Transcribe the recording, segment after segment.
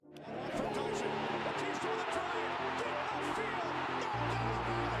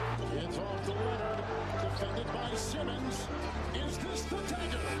defended by Simmons. Is this the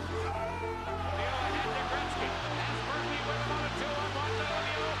dagger? Lemieux ahead to Gretzky. Has Murphy with him on a 2-on-1 to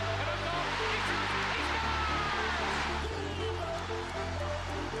Lemieux. And a goal.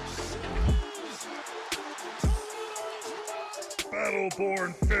 He shoots. He scores!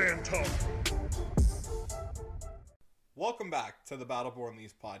 Battleborn Fan Talk. Welcome back to the Battleborn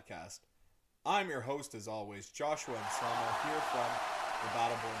Leafs podcast. I'm your host, as always, Joshua Anselmo, here from the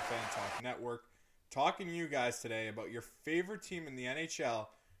Battleborn Fan Talk Network, talking to you guys today about your favorite team in the NHL,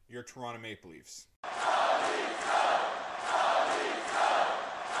 your Toronto Maple Leafs.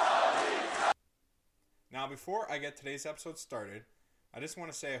 Now, before I get today's episode started, I just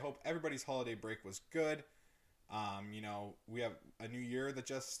want to say I hope everybody's holiday break was good. We have a new year that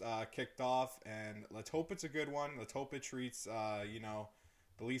just kicked off, and let's hope it's a good one. Let's hope it treats, the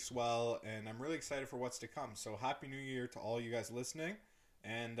Leafs well, and I'm really excited for what's to come. So happy New Year to all you guys listening,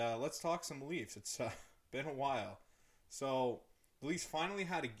 and let's talk some Leafs. It's been a while. So the Leafs finally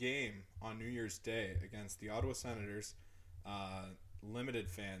had a game on New Year's Day against the Ottawa Senators. Limited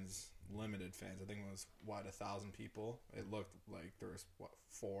fans. I think it was, 1,000 people? It looked like there was,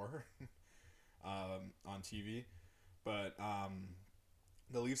 4 on TV. But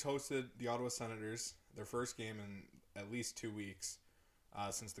the Leafs hosted the Ottawa Senators, their first game in at least 2 weeks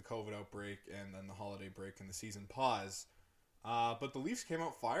since the COVID outbreak and then the holiday break and the season pause. But the Leafs came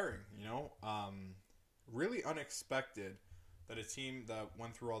out firing, really unexpected that a team that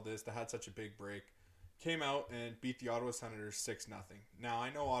went through all this, that had such a big break, came out and beat the Ottawa Senators 6-0. Now,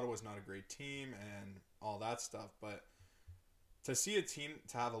 I know Ottawa's not a great team and all that stuff, but to see a team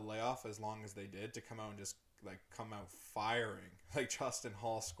to have a layoff as long as they did, to come out and just come out firing, like Justin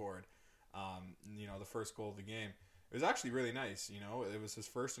Hall scored, the first goal of the game, it was actually really nice. It was his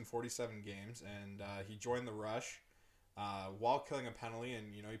first in 47 games, and he joined the rush while killing a penalty, and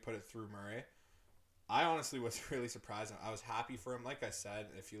he put it through Murray. I honestly was really surprised. I was happy for him. Like I said,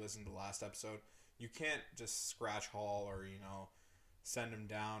 if you listened to the last episode, you can't just scratch Hall or send him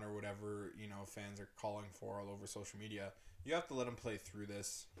down or whatever fans are calling for all over social media. You have to let him play through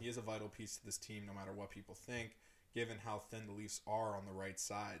this. He is a vital piece to this team, no matter what people think, given how thin the Leafs are on the right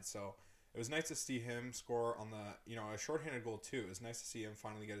side. So it was nice to see him score on the a shorthanded goal too. It was nice to see him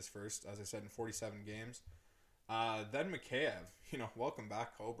finally get his first, as I said, in 47 games. Then Mikheyev, welcome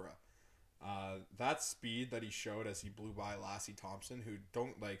back, Cobra. That speed that he showed as he blew by Lassie Thompson, who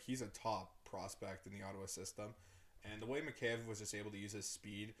he's a top prospect in the Ottawa system. And the way Mikheyev was just able to use his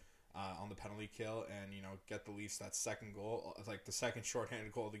speed on the penalty kill and, get the Leafs that second goal, the second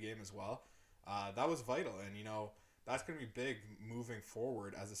shorthanded goal of the game as well, that was vital. And, that's going to be big moving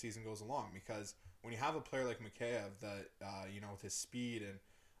forward as the season goes along, because when you have a player like Mikheyev that, with his speed and,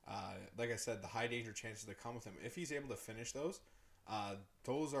 like I said, the high danger chances that come with him, if he's able to finish those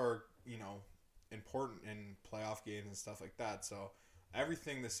are, important in playoff games and stuff like that. So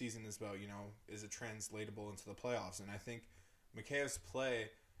everything this season is about, is it translatable into the playoffs? And I think Mikheyev's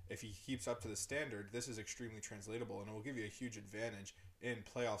play, if he keeps up to the standard, this is extremely translatable, and it will give you a huge advantage in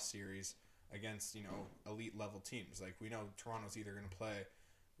playoff series against, elite level teams. Like, we know Toronto's either going to play,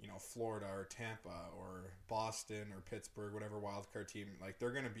 Florida or Tampa or Boston or Pittsburgh, whatever wildcard team. Like,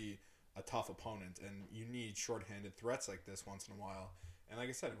 they're going to be a tough opponent, and you need shorthanded threats like this once in a while. And like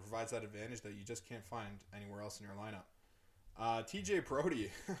I said, it provides that advantage that you just can't find anywhere else in your lineup. TJ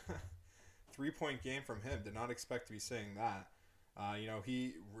Brody, 3-point game from him. Did not expect to be saying that.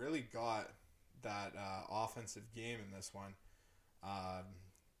 He really got that offensive game in this one.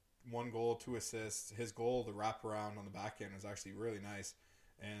 1 goal, 2 assists. His goal, the wraparound on the back end, was actually really nice.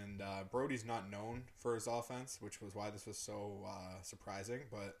 And Brody's not known for his offense, which was why this was so surprising.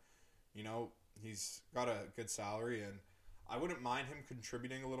 But, he's got a good salary, and I wouldn't mind him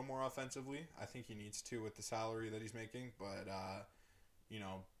contributing a little more offensively. I think he needs to with the salary that he's making. But,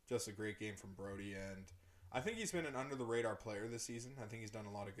 just a great game from Brody. And I think he's been an under-the-radar player this season. I think he's done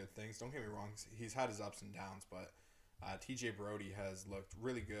a lot of good things. Don't get me wrong. He's had his ups and downs, but TJ Brody has looked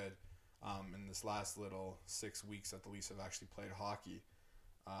really good in this last little 6 weeks that the Leafs have actually played hockey.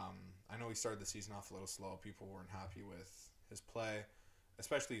 I know he started the season off a little slow. People weren't happy with his play,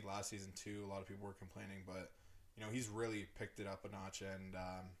 especially last season too. A lot of people were complaining, but he's really picked it up a notch, and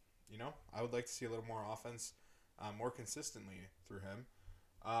I would like to see a little more offense more consistently through him.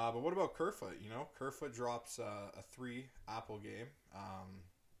 But what about Kerfoot? Kerfoot drops a 3-apple game.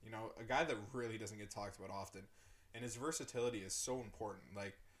 A guy that really doesn't get talked about often, and his versatility is so important.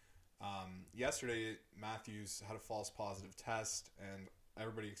 Yesterday, Matthews had a false positive test, and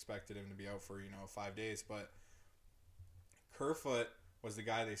everybody expected him to be out for 5 days. But Kerfoot was the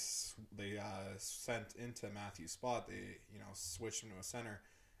guy they sent into Matthews' spot. They switched him to a center,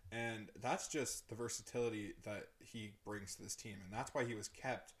 And that's just the versatility that he brings to this team. And that's why he was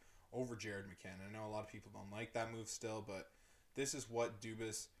kept over Jared McCann. I know a lot of people don't like that move still, but this is what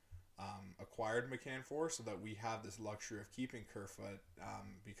Dubas acquired McCann for, so that we have this luxury of keeping Kerfoot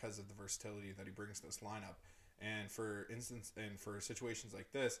because of the versatility that he brings to this lineup. And for instance, and for situations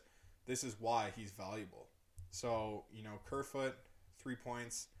like this is why he's valuable. So, Kerfoot, 3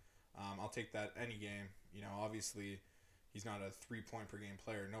 points. I'll take that any game. Obviously, he's not a 3-point per game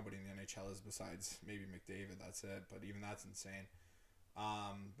player. Nobody in the NHL is, besides maybe McDavid. That's it. But even that's insane.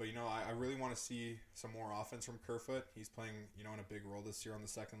 But I really want to see some more offense from Kerfoot. He's playing, in a big role this year on the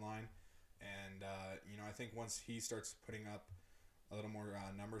second line. And, I think once he starts putting up a little more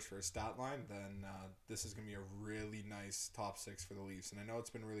numbers for his stat line, then this is going to be a really nice top 6 for the Leafs. And I know it's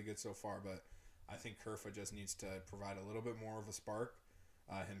been really good so far, but I think Kerfoot just needs to provide a little bit more of a spark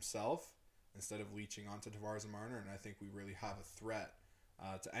himself, instead of leeching onto Tavares and Marner. And I think we really have a threat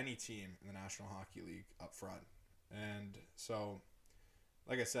to any team in the National Hockey League up front. And so,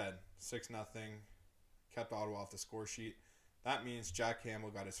 like I said, 6-0, kept Ottawa off the score sheet. That means Jack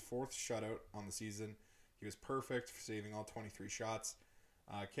Campbell got his 4th shutout on the season. He was perfect for saving all 23 shots.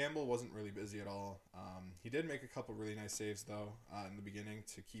 Campbell wasn't really busy at all. He did make a couple really nice saves, though, in the beginning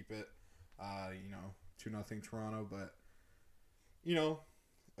to keep it, 2-0 Toronto. But,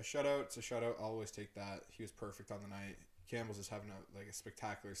 a shutout, it's a shutout. I'll always take that. He was perfect on the night. Campbell's just having a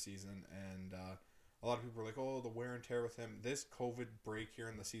spectacular season, and a lot of people were like, oh, the wear and tear with him. This COVID break here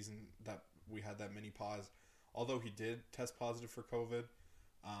in the season that we had, that mini pause, although he did test positive for COVID,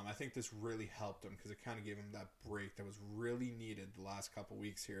 I think this really helped him, because it kind of gave him that break that was really needed the last couple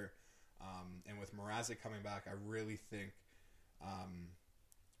weeks here. And with Mrazek coming back, I really think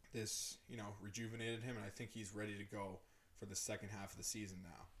this, rejuvenated him, and I think he's ready to go for the second half of the season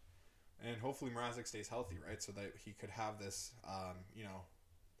now. And hopefully Mrazek stays healthy, right? So that he could have this,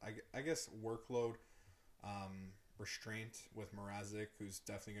 I guess workload restraint with Mrazek, who's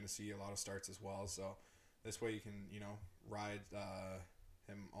definitely going to see a lot of starts as well. So this way you can, ride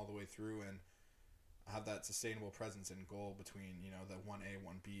him all the way through and have that sustainable presence in goal between, the 1A,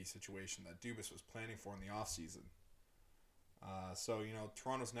 1B situation that Dubas was planning for in the offseason. So,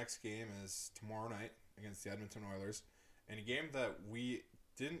 Toronto's next game is tomorrow night against the Edmonton Oilers. In a game that we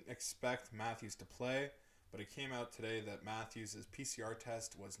didn't expect Matthews to play, but it came out today that Matthews' PCR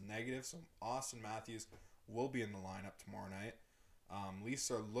test was negative, so Austin Matthews will be in the lineup tomorrow night. Leafs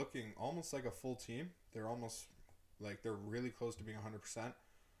are looking almost like a full team. They're almost like they're really close to being 100%.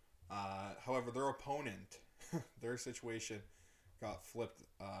 However, their opponent, their situation got flipped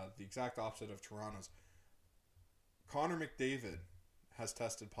the exact opposite of Toronto's. Connor McDavid has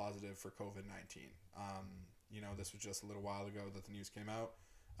tested positive for COVID-19. This was just a little while ago that the news came out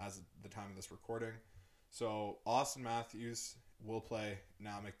as of the time of this recording. So Austin Matthews will play.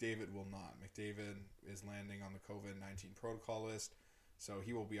 Now McDavid will not. McDavid is landing on the COVID-19 protocol list, so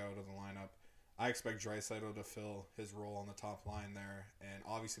he will be out of the lineup. I expect Draisaitl to fill his role on the top line there, and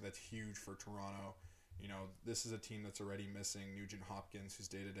obviously that's huge for Toronto. This is a team that's already missing Nugent Hopkins, who's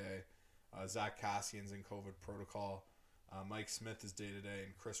day-to-day. Zach Cassian's in COVID protocol. Mike Smith is day-to-day,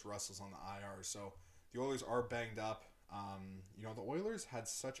 and Chris Russell's on the IR. So the Oilers are banged up. The Oilers had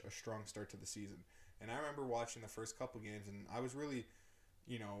such a strong start to the season. And I remember watching the first couple games, and I was really,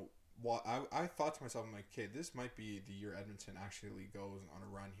 I thought to myself, I'm like, okay, this might be the year Edmonton actually goes on a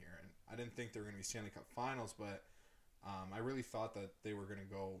run here. And I didn't think they were going to be Stanley Cup Finals, but I really thought that they were going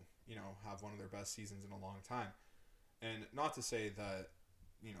to go, have one of their best seasons in a long time. And not to say that,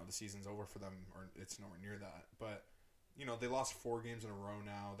 the season's over for them, or it's nowhere near that, but they lost 4 games in a row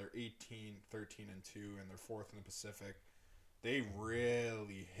now. They're 18, 13, and 2, and they're 4th in the Pacific. They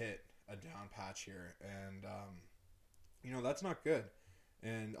really hit a down patch here, and that's not good.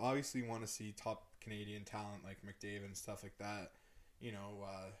 And obviously, you want to see top Canadian talent like McDavid and stuff like that,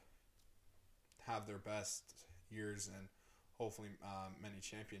 have their best years and hopefully many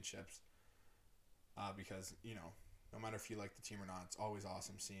championships. Because no matter if you like the team or not, it's always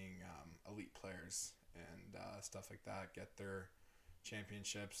awesome seeing elite players and stuff like that get their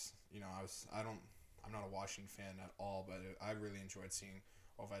championships. I'm not a Washington fan at all, but I really enjoyed seeing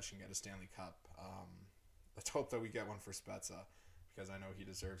Ovechkin get a Stanley Cup. Let's hope that we get one for Spezza, because I know he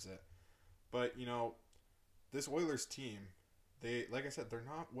deserves it. But this Oilers team, they, like I said, they're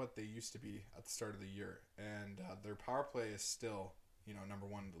not what they used to be at the start of the year, and their power play is still number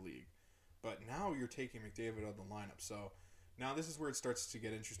 1 in the league. But now you're taking McDavid out of the lineup, so now this is where it starts to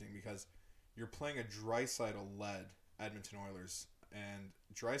get interesting, because you're playing a Draisaitl-led Edmonton Oilers, and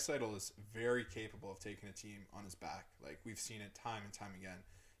Draisaitl is very capable of taking a team on his back. Like, we've seen it time and time again,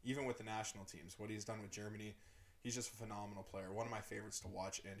 even with the national teams. What he's done with Germany, he's just a phenomenal player. One of my favorites to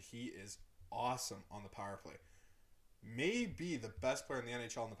watch, and he is awesome on the power play. Maybe the best player in the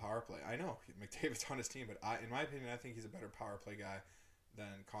NHL on the power play. I know McDavid's on his team, but in my opinion, I think he's a better power play guy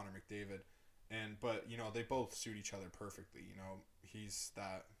than Connor McDavid. But they both suit each other perfectly. He's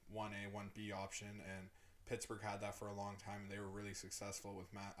that 1A, 1B option, and Pittsburgh had that for a long time, and they were really successful with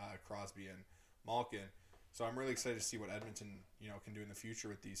Crosby and Malkin. So I'm really excited to see what Edmonton, can do in the future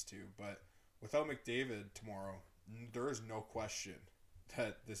with these two. But without McDavid tomorrow, there is no question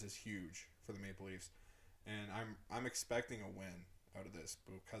that this is huge for the Maple Leafs. And I'm expecting a win out of this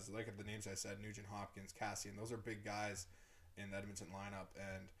because, like the names I said, Nugent Hopkins, Cassian, those are big guys in the Edmonton lineup.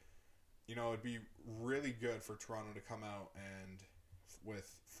 And, it'd be really good for Toronto to come out and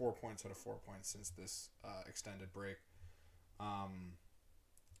with 4 points out of 4 points since this extended break.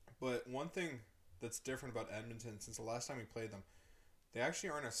 But one thing that's different about Edmonton since the last time we played them, they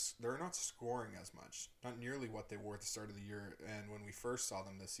actually they're not scoring as much, not nearly what they were at the start of the year. And when we first saw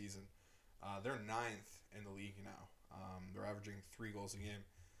them this season, they're 9th in the league now. They're averaging 3 goals a game.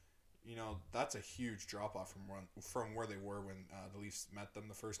 That's a huge drop off from where they were when the Leafs met them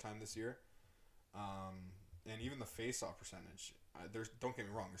the first time this year. And even the face-off percentage, don't get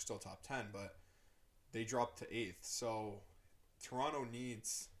me wrong, they're still top 10, but they dropped to 8th. So Toronto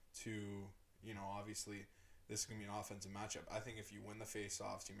needs to, obviously this is going to be an offensive matchup. I think if you win the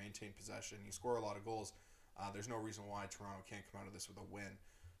face-offs, you maintain possession, you score a lot of goals, there's no reason why Toronto can't come out of this with a win.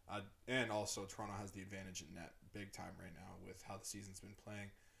 And also Toronto has the advantage in net big time right now with how the season's been playing.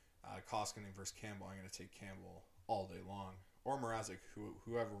 Koskinen versus Campbell, I'm going to take Campbell all day long. Or Mrazek,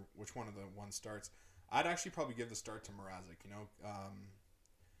 which one of the ones starts. I'd actually probably give the start to Mrazek,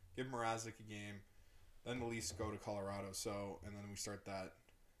 give Mrazek a game, then the Leafs go to Colorado, and then we start that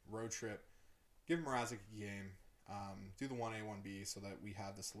road trip. Give Mrazek a game, do the 1A, 1B so that we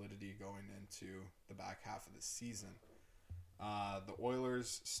have the solidity going into the back half of the season. The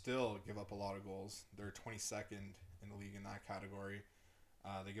Oilers still give up a lot of goals. They're 22nd in the league in that category.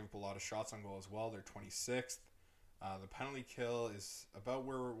 They give up a lot of shots on goal as well. They're 26th. The penalty kill is about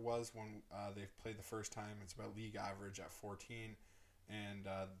where it was when they've played the first time. It's about league average at 14. And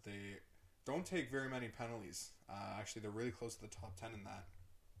they don't take very many penalties. Actually, they're really close to the top 10 in that,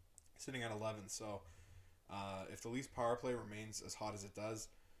 sitting at 11. So if the Leafs power play remains as hot as it does,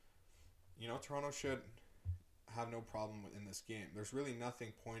 Toronto should have no problem in this game. There's really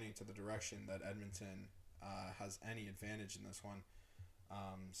nothing pointing to the direction that Edmonton has any advantage in this one.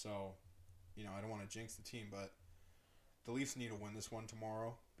 I don't want to jinx the team, but the Leafs need to win this one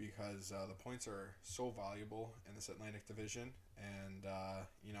tomorrow because the points are so valuable in this Atlantic Division. And,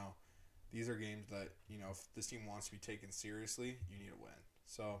 these are games that, if this team wants to be taken seriously, you need to win.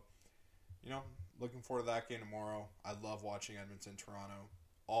 So, looking forward to that game tomorrow. I love watching Edmonton-Toronto.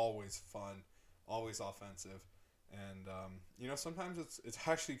 Always fun, always offensive. And, sometimes it's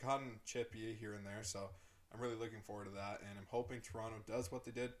actually gotten chippy here and there. So I'm really looking forward to that. And I'm hoping Toronto does what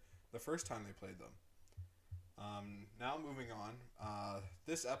they did the first time they played them. Now moving on,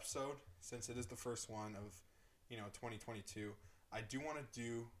 this episode, since it is the first one of, 2022, I do want to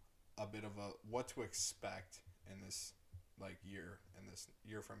do a bit of a what to expect in this year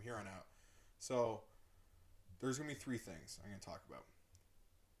from here on out. So there's going to be 3 things I'm going to talk about.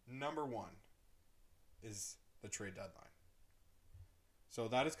 Number 1 is the trade deadline. So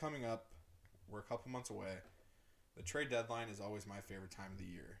that is coming up. We're a couple months away. The trade deadline is always my favorite time of the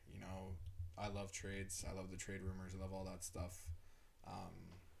year. I love trades. I love the trade rumors. I love all that stuff.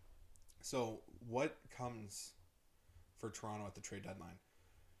 So what comes for Toronto at the trade deadline?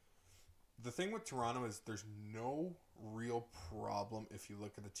 The thing with Toronto is there's no real problem if you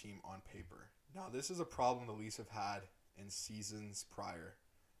look at the team on paper. Now, this is a problem the Leafs have had in seasons prior.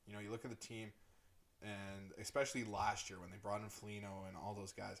 You look at the team, and especially last year when they brought in Foligno and all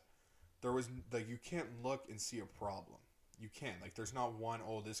those guys, there was you can't look and see a problem. You can't. There's not one,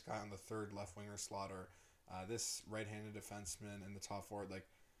 this guy on the third left winger slot or this right-handed defenseman in the top four.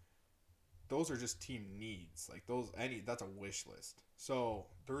 Those are just team needs. That's a wish list. So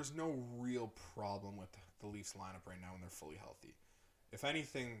there's no real problem with the Leafs lineup right now when they're fully healthy. If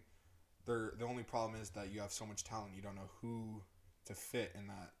anything, the only problem is that you have so much talent, you don't know who to fit in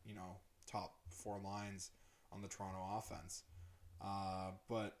that, top 4 lines on the Toronto offense.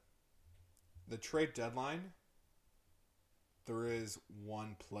 But the trade deadline, there is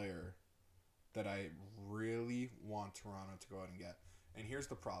one player that I really want Toronto to go out and get. And here's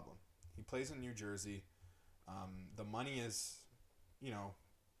the problem. He plays in New Jersey. The money is,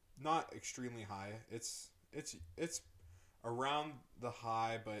 not extremely high. It's around the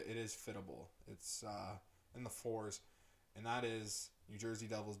high, but it is fittable. It's in the 4s. And that is New Jersey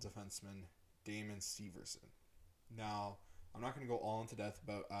Devils defenseman Damon Severson. Now, I'm not going to go all into depth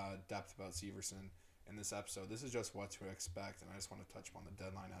about Severson in this episode. This is just what to expect, and I just want to touch upon the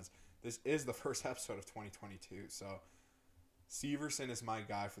deadline as this is the first episode of 2022. So, Severson is my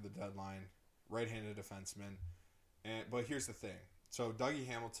guy for the deadline, right-handed defenseman. But here's the thing. So, Dougie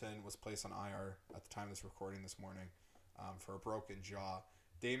Hamilton was placed on IR at the time of this recording this morning for a broken jaw.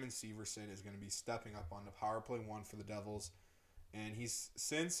 Damon Severson is going to be stepping up on the power play 1 for the Devils. And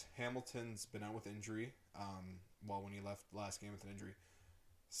since Hamilton's been out with injury, when he left last game with an injury,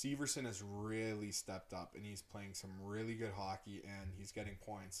 Severson has really stepped up, and he's playing some really good hockey, and he's getting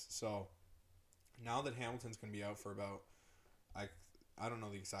points. So now that Hamilton's going to be out for about, I don't know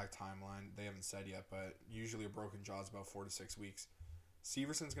the exact timeline, they haven't said yet, but usually a broken jaw is about 4 to 6 weeks.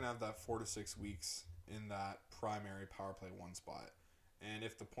 Severson's going to have that 4 to 6 weeks in that primary power play 1 spot. And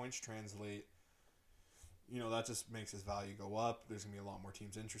if the points translate, that just makes his value go up. There's going to be a lot more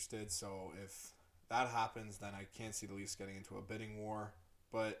teams interested. So if that happens, then I can't see the Leafs getting into a bidding war.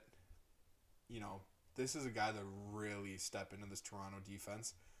 But, this is a guy that really step into this Toronto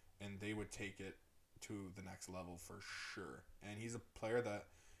defense, and they would take it to the next level for sure. And he's a player that,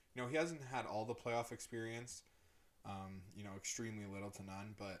 he hasn't had all the playoff experience, extremely little to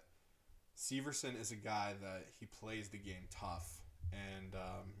none. But Severson is a guy that he plays the game tough. And,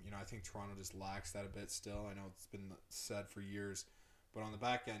 I think Toronto just lacks that a bit still. I know it's been said for years. But on the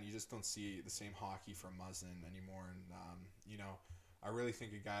back end, you just don't see the same hockey from Muzzin anymore. And, I really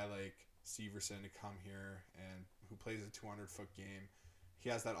think a guy like Severson to come here and who plays a 200-foot game, he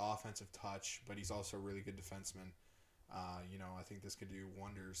has that offensive touch, but he's also a really good defenseman. I think this could do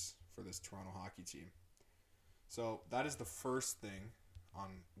wonders for this Toronto hockey team. So that is the first thing on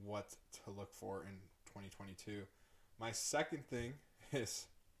what to look for in 2022. My second thing is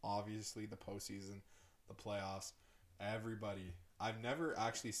obviously the postseason, the playoffs. I've never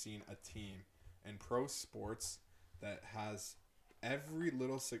actually seen a team in pro sports that has every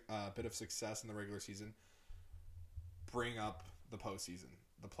little bit of success in the regular season bring up the postseason,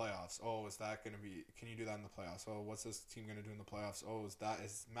 the playoffs. Oh, is that going to be? Can you do that in the playoffs? Oh, what's this team going to do in the playoffs? Oh,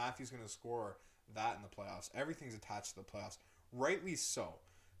 is Matthews going to score that in the playoffs? Everything's attached to the playoffs. Rightly so.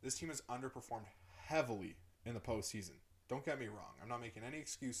 This team has underperformed heavily in the postseason. Don't get me wrong. I'm not making any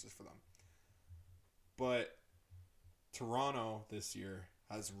excuses for them. But Toronto this year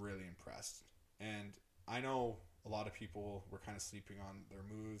has really impressed. And I know a lot of people were kind of sleeping on their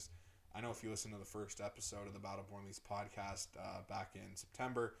moves. I know if you listen to the first episode of the Battleborn Leafs podcast back in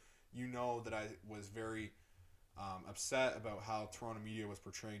September, you know that I was very upset about how Toronto media was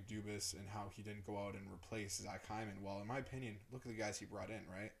portraying Dubas and how he didn't go out and replace Zach Hyman. Well, in my opinion, look at the guys he brought in,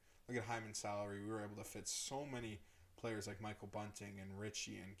 right? Look at Hyman's salary. We were able to fit so many players like Michael Bunting and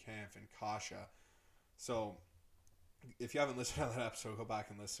Richie and Kampf and Kasha. So if you haven't listened to that episode, go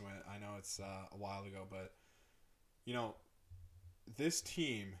back and listen to it. I know it's a while ago, but this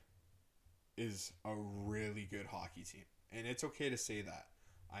team is a really good hockey team, and it's okay to say that.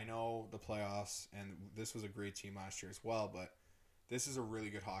 I know the playoffs, and this was a great team last year as well, but this is a really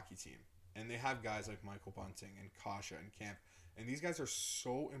good hockey team, and they have guys like Michael Bunting and Kasha and Kampf, and these guys are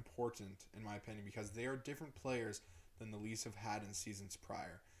so important in my opinion because they are different players than the Leafs have had in seasons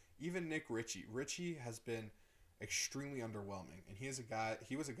prior. Even Nick Richie has been extremely underwhelming, and he was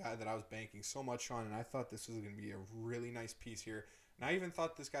a guy that I was banking so much on, and I thought this was going to be a really nice piece here. And I even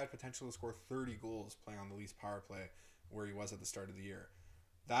thought this guy had potential to score 30 goals playing on the Leafs power play where he was at the start of the year.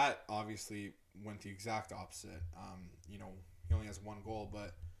 That obviously went the exact opposite. He only has 1 goal,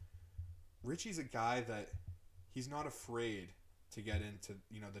 but Richie's a guy that he's not afraid to get into,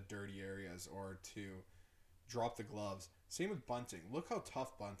 the dirty areas or to drop the gloves. Same with Bunting. Look how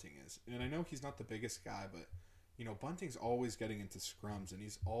tough Bunting is. And I know he's not the biggest guy, but Bunting's always getting into scrums and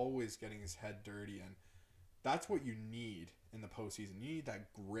he's always getting his head dirty, and that's what you need in the postseason. You need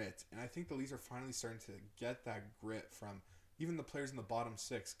that grit, and I think the Leafs are finally starting to get that grit from even the players in the bottom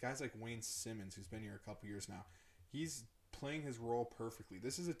 6. Guys like Wayne Simmons, who's been here a couple years now. He's playing his role perfectly.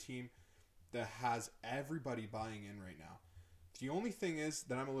 This is a team that has everybody buying in right now. The only thing is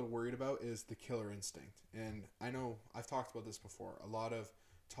that I'm a little worried about is the killer instinct. And I know I've talked about this before. A lot of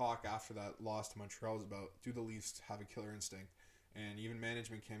talk after that loss to Montreal was about, do the Leafs have a killer instinct? And even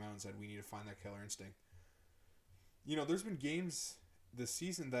management came out and said, we need to find that killer instinct. There's been games this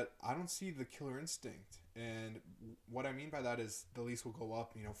season that I don't see the killer instinct. And what I mean by that is the Leafs will go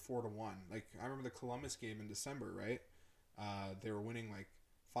up, 4-1. Like, I remember the Columbus game in December, right? They were winning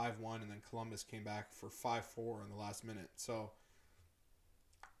 5-1, and then Columbus came back for 5-4 in the last minute. So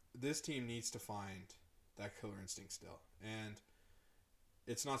this team needs to find that killer instinct still. And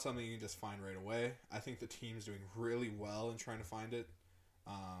it's not something you can just find right away. I think the team's doing really well in trying to find it.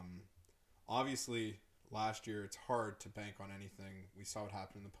 Obviously, last year, it's hard to bank on anything. We saw what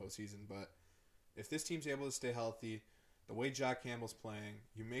happened in the postseason, but if this team's able to stay healthy, the way Jack Campbell's playing,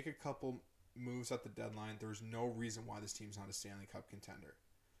 you make a couple moves at the deadline, there's no reason why this team's not a Stanley Cup contender.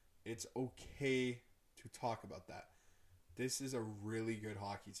 It's okay to talk about that. This is a really good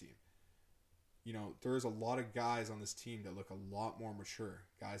hockey team. You know, there's a lot of guys on this team that look a lot more mature.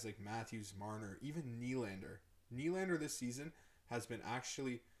 Guys like Matthews, Marner, even Nylander. Nylander this season has been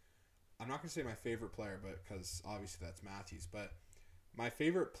actually, I'm not going to say my favorite player, but because obviously that's Matthews, but my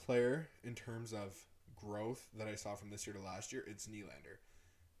favorite player in terms of growth that I saw from this year to last year, it's Nylander.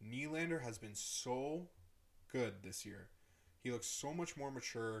 Nylander has been so good this year. He looks so much more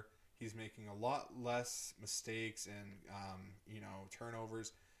mature. He's making a lot less mistakes and,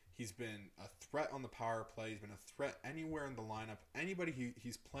 turnovers. He's been a threat on the power play. He's been a threat anywhere in the lineup. Anybody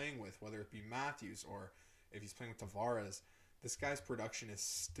he's playing with, whether it be Matthews or if he's playing with Tavares, this guy's production is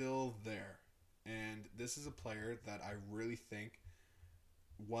still there. And this is a player that I really think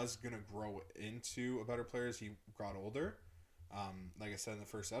was going to grow into a better player as he got older. Like I said in the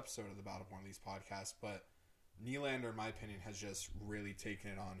first episode of the Battle Born Leafs podcast, but Nylander, in my opinion, has just really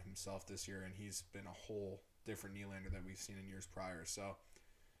taken it on himself this year, and he's been a whole different Nylander that we've seen in years prior. So,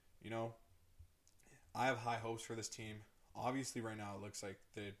 I have high hopes for this team. Obviously, right now, it looks like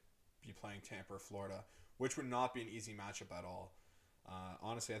they'd be playing Tampa or Florida, which would not be an easy matchup at all.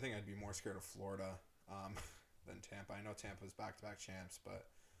 Honestly, I think I'd be more scared of Florida than Tampa. I know Tampa's back-to-back champs, but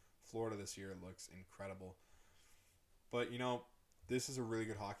Florida this year looks incredible. But, this is a really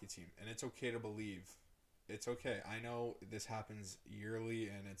good hockey team, and it's okay to believe. It's okay. I know this happens yearly,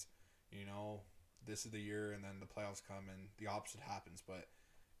 and it's, this is the year, and then the playoffs come, and the opposite happens, but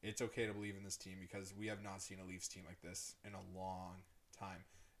it's okay to believe in this team because we have not seen a Leafs team like this in a long time.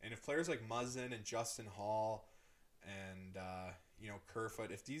 And if players like Muzzin and Justin Hall and,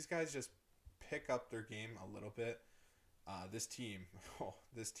 Kerfoot, if these guys just pick up their game a little bit, this team,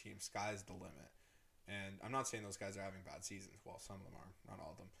 sky's the limit. And I'm not saying those guys are having bad seasons. Well, some of them are, not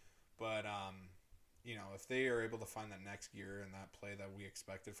all of them. But, if they are able to find that next gear and that play that we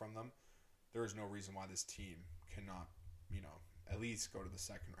expected from them, there is no reason why this team cannot, at least go to the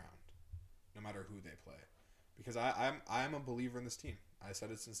second round, no matter who they play. Because I'm a believer in this team. I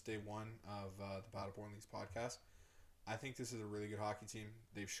said it since day one of the Battle Born Leagues podcast. I think this is a really good hockey team.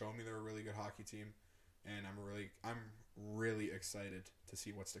 They've shown me they're a really good hockey team, and I'm really excited to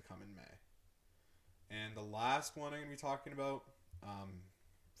see what's to come in May. And the last one I'm going to be talking about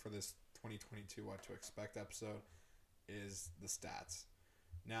for this 2022 What to Expect episode is the stats.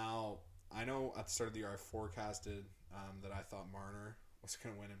 Now, I know at the start of the year I forecasted that I thought Marner was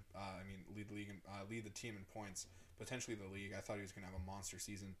going to win, lead the league, lead the team in points, potentially the league. I thought he was going to have a monster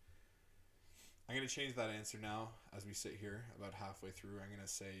season. I'm going to change that answer now as we sit here about halfway through. I'm going to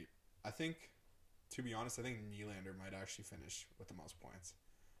say, to be honest, I think Nylander might actually finish with the most points.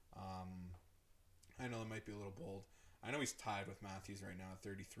 I know it might be a little bold. I know he's tied with Matthews right now at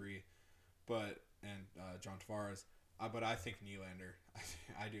 33, and John Tavares. But I think Nylander.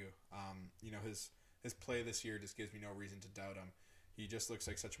 I do. His play this year just gives me no reason to doubt him. He just looks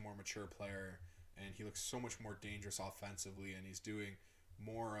like such a more mature player, and he looks so much more dangerous offensively, and he's doing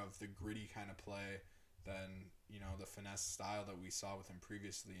more of the gritty kind of play than, the finesse style that we saw with him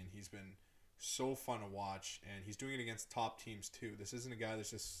previously, and he's been so fun to watch, and he's doing it against top teams too. This isn't a guy that's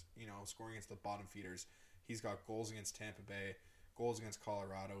just, scoring against the bottom feeders. He's got goals against Tampa Bay, goals against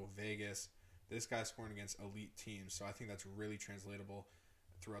Colorado, Vegas. This guy's scoring against elite teams, so I think that's really translatable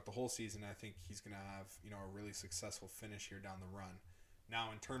throughout the whole season. I think he's going to have, a really successful finish here down the run. Now,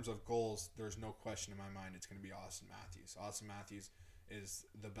 in terms of goals, there's no question in my mind it's going to be Austin Matthews. Austin Matthews is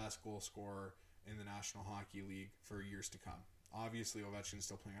the best goal scorer in the National Hockey League for years to come. Obviously, Ovechkin's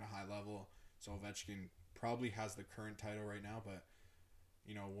still playing at a high level, so Ovechkin probably has the current title right now, but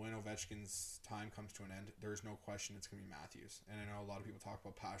when Ovechkin's time comes to an end, there's no question it's going to be Matthews. And I know a lot of people talk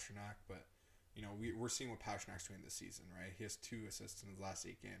about Pastrnak, but we're seeing what Pasternak's doing this season, right? He has 2 assists in his last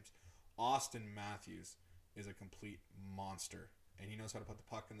 8 games. Austin Matthews is a complete monster, and he knows how to put the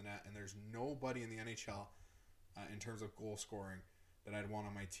puck in the net, and there's nobody in the NHL in terms of goal scoring that I'd want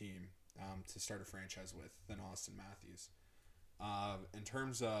on my team to start a franchise with than Austin Matthews. In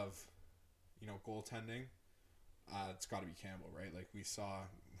terms of, goaltending, it's got to be Campbell, right? Like, we saw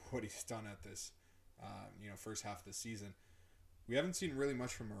what he's done at this, first half of the season. We haven't seen really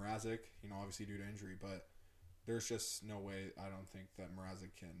much from Mrazek, obviously due to injury, but there's just no way, I don't think, that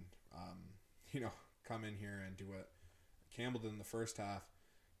Mrazek can, come in here and do what Campbell did in the first half,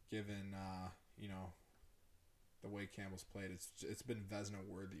 given, the way Campbell's played. It's been Vezina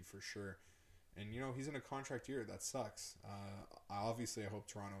worthy for sure. And, he's in a contract year. That sucks. Obviously, I hope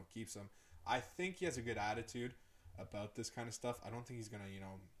Toronto keeps him. I think he has a good attitude about this kind of stuff. I don't think he's going to,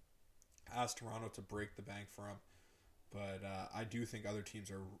 ask Toronto to break the bank for him. But I do think other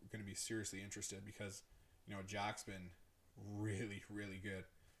teams are going to be seriously interested because, Jack's been really, really good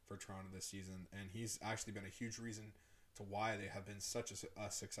for Toronto this season. And he's actually been a huge reason to why they have been such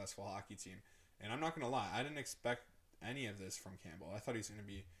a successful hockey team. And I'm not going to lie, I didn't expect any of this from Campbell. I thought he was going to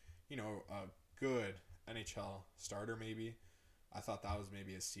be, a good NHL starter maybe. I thought that was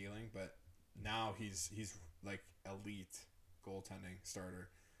maybe his ceiling, but now he's like elite goaltending starter.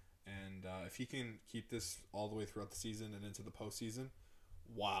 And if he can keep this all the way throughout the season and into the postseason,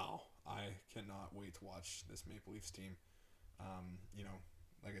 wow, I cannot wait to watch this Maple Leafs team.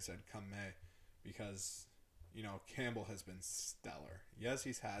 Like I said, come May, because Campbell has been stellar. Yes,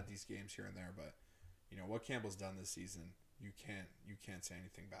 he's had these games here and there, but what Campbell's done this season, you can't say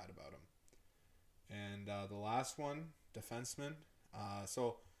anything bad about him. And the last one, defenseman.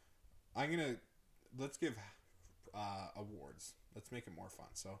 So let's give awards. Let's make it more fun.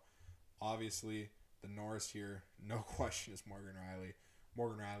 So obviously the Norris here, no question, is Morgan Rielly.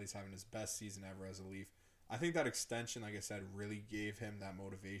 Morgan Rielly's having his best season ever as a Leaf. I think that extension, like I said, really gave him that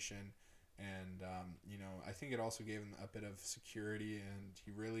motivation. And, I think it also gave him a bit of security, and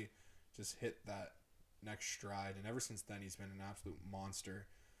he really just hit that next stride. And ever since then, he's been an absolute monster.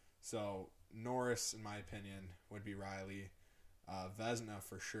 So Norris, in my opinion, would be Rielly. Vezina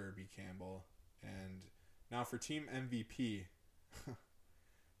for sure be Campbell. And now for team MVP,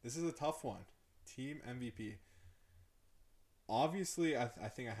 this is a tough one. Team MVP. Obviously, I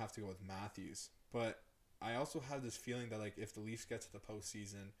think I have to go with Matthews. But I also have this feeling that if the Leafs get to the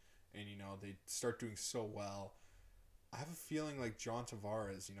postseason and, they start doing so well, I have a feeling like John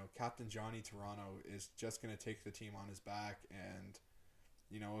Tavares, Captain Johnny Toronto, is just going to take the team on his back. And,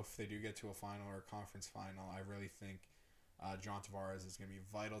 if they do get to a final or a conference final, I really think John Tavares is going to be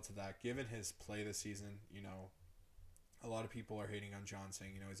vital to that. Given his play this season, a lot of people are hating on John,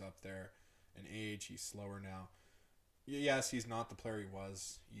 saying, he's up there in age, he's slower now. Yes, he's not the player he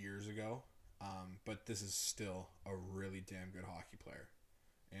was years ago, but this is still a really damn good hockey player.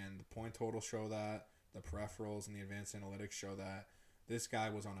 And the point totals show that, the peripherals and the advanced analytics show that. This guy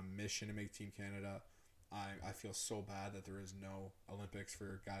was on a mission to make Team Canada. I feel so bad that there is no Olympics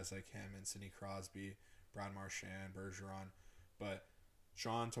for guys like him and Sidney Crosby, Brad Marchand, Bergeron. But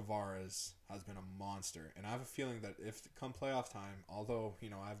John Tavares has been a monster. And I have a feeling that if come playoff time, although,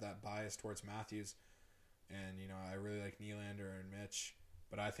 I have that bias towards Matthews, and, I really like Nylander and Mitch,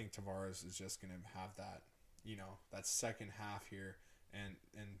 but I think Tavares is just going to have that, that second half here and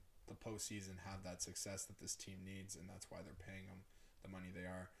the postseason have that success that this team needs, and that's why they're paying him the money they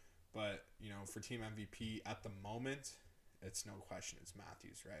are. But, for team MVP at the moment, it's no question it's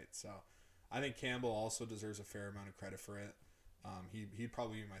Matthews, right? So I think Campbell also deserves a fair amount of credit for it. He'd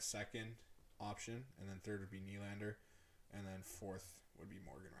probably be my second option, and then third would be Nylander, and then fourth would be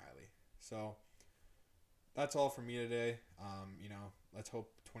Morgan Rielly. So that's all for me today. Let's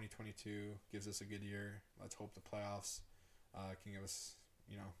hope 2022 gives us a good year. Let's hope the playoffs can give us,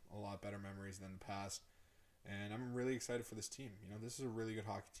 a lot better memories than the past. And I'm really excited for this team. This is a really good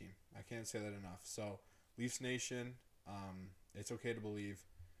hockey team. I can't say that enough. So, Leafs Nation, it's okay to believe.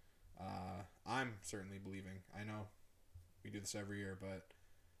 I'm certainly believing. I know we do this every year, but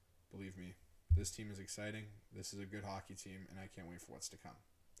believe me, this team is exciting. This is a good hockey team, and I can't wait for what's to come.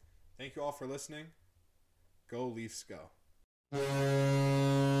 Thank you all for listening. Go Leafs, go.